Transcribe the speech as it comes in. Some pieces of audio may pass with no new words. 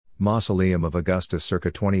Mausoleum of Augustus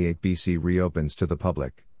circa 28 BC reopens to the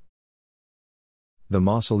public. The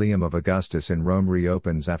Mausoleum of Augustus in Rome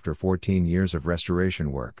reopens after 14 years of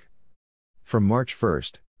restoration work. From March 1,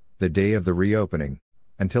 the day of the reopening,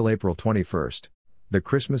 until April 21, the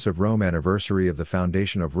Christmas of Rome anniversary of the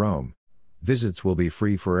foundation of Rome, visits will be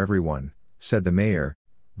free for everyone, said the mayor,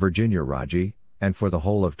 Virginia Raggi, and for the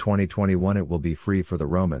whole of 2021 it will be free for the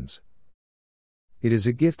Romans. It is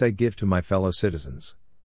a gift I give to my fellow citizens.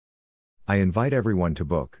 I invite everyone to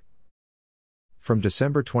book. From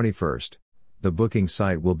December 21, the booking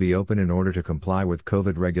site will be open in order to comply with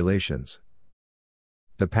COVID regulations.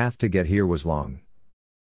 The path to get here was long.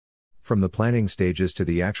 From the planning stages to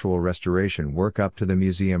the actual restoration work up to the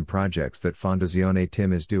museum projects that Fondazione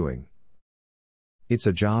Tim is doing. It's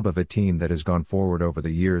a job of a team that has gone forward over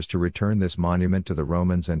the years to return this monument to the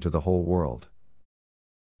Romans and to the whole world.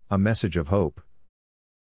 A message of hope.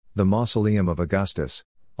 The Mausoleum of Augustus,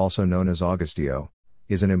 also known as Augustio,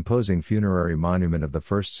 is an imposing funerary monument of the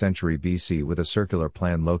 1st century BC with a circular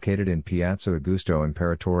plan located in Piazza Augusto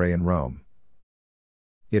Imperatore in Rome.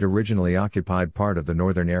 It originally occupied part of the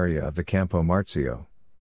northern area of the Campo Marzio.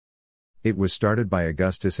 It was started by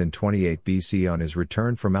Augustus in 28 BC on his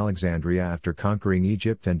return from Alexandria after conquering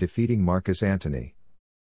Egypt and defeating Marcus Antony.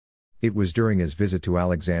 It was during his visit to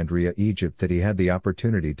Alexandria, Egypt that he had the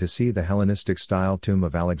opportunity to see the Hellenistic-style tomb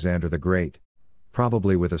of Alexander the Great,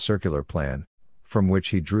 probably with a circular plan, from which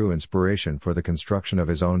he drew inspiration for the construction of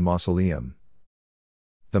his own mausoleum.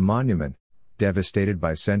 The monument, devastated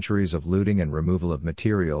by centuries of looting and removal of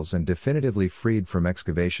materials and definitively freed from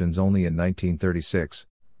excavations only in 1936,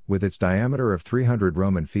 with its diameter of 300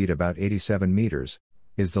 Roman feet about 87 meters,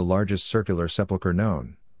 is the largest circular sepulchre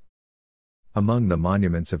known. Among the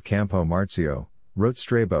monuments of Campo Marzio, wrote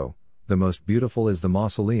Strabo, the most beautiful is the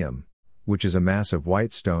mausoleum, which is a mass of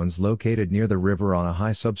white stones located near the river on a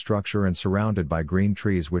high substructure and surrounded by green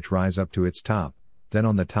trees which rise up to its top, then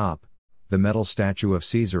on the top, the metal statue of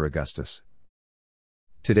Caesar Augustus.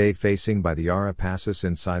 Today facing by the Ara Passus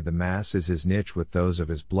inside the mass is his niche with those of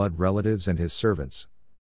his blood relatives and his servants.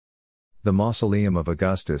 The Mausoleum of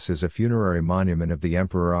Augustus is a funerary monument of the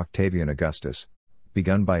Emperor Octavian Augustus,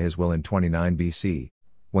 begun by his will in 29 BC,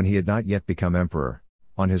 when he had not yet become emperor,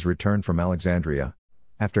 on his return from Alexandria,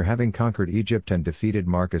 after having conquered Egypt and defeated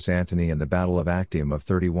Marcus Antony in the Battle of Actium of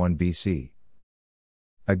 31 BC.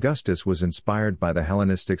 Augustus was inspired by the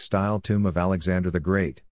Hellenistic-style tomb of Alexander the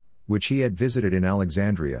Great, which he had visited in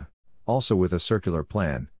Alexandria, also with a circular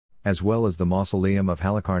plan, as well as the Mausoleum of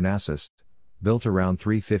Halicarnassus, built around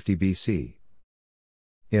 350 BC.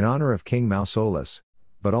 In honor of King Mausolus,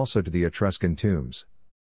 but also to the Etruscan tombs.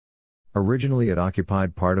 Originally it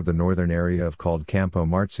occupied part of the northern area of called Campo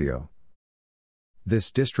Marzio.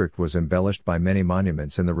 This district was embellished by many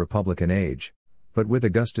monuments in the Republican age, but with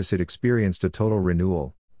Augustus it experienced a total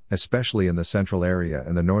renewal, especially in the central area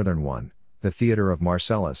and the northern one, the Theatre of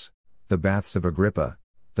Marcellus, the Baths of Agrippa,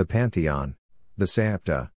 the Pantheon, the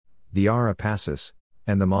Saepta, the Ara Passus,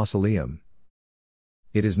 and the Mausoleum.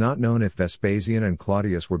 It is not known if Vespasian and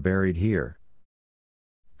Claudius were buried here.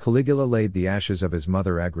 Caligula laid the ashes of his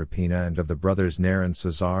mother Agrippina and of the brothers Neron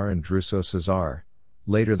Caesar and Druso Caesar,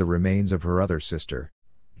 later the remains of her other sister,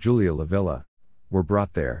 Julia Livilla, were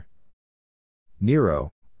brought there.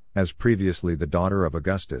 Nero, as previously the daughter of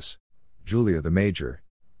Augustus, Julia the Major,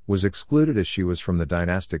 was excluded as she was from the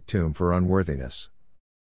dynastic tomb for unworthiness.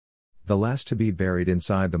 The last to be buried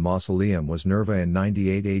inside the mausoleum was Nerva in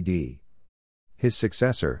 98 AD. His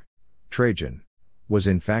successor, Trajan, was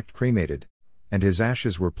in fact cremated, and his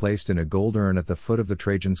ashes were placed in a gold urn at the foot of the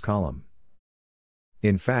Trajan's column.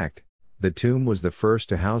 In fact, the tomb was the first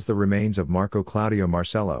to house the remains of Marco Claudio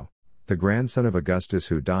Marcello, the grandson of Augustus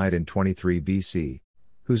who died in 23 BC,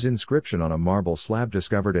 whose inscription on a marble slab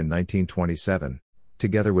discovered in 1927,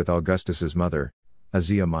 together with Augustus's mother,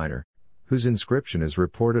 Azia Minor, whose inscription is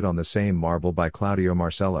reported on the same marble by Claudio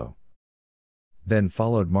Marcello. Then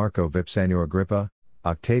followed Marco Vipsanio Agrippa,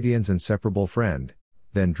 Octavian's inseparable friend,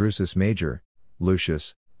 then Drusus Major,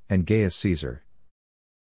 Lucius, and Gaius Caesar.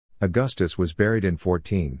 Augustus was buried in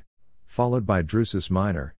 14, followed by Drusus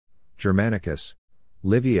Minor, Germanicus,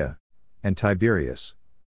 Livia, and Tiberius.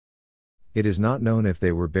 It is not known if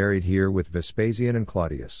they were buried here with Vespasian and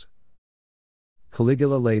Claudius.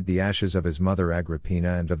 Caligula laid the ashes of his mother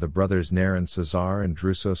Agrippina and of the brothers Neron Caesar and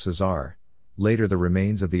Druso Caesar, later the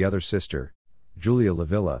remains of the other sister, Julia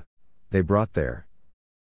Livilla, they brought there.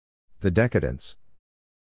 The decadence.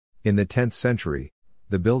 In the 10th century,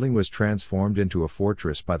 the building was transformed into a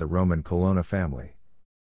fortress by the Roman Colonna family.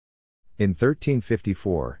 In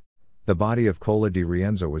 1354, the body of Cola di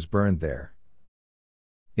Rienzo was burned there.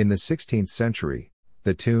 In the 16th century,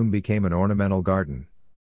 The tomb became an ornamental garden.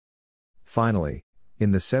 Finally,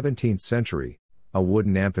 in the 17th century, a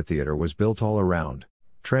wooden amphitheater was built all around,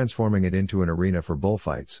 transforming it into an arena for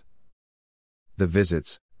bullfights. The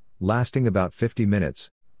visits, lasting about 50 minutes,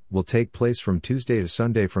 will take place from Tuesday to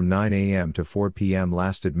Sunday from 9 a.m. to 4 p.m.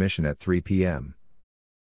 Last admission at 3 p.m.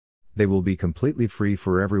 They will be completely free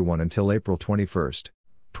for everyone until April 21,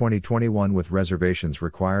 2021, with reservations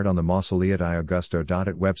required on the Mausoleo di Augusto.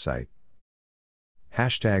 At website.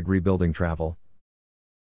 #RebuildingTravel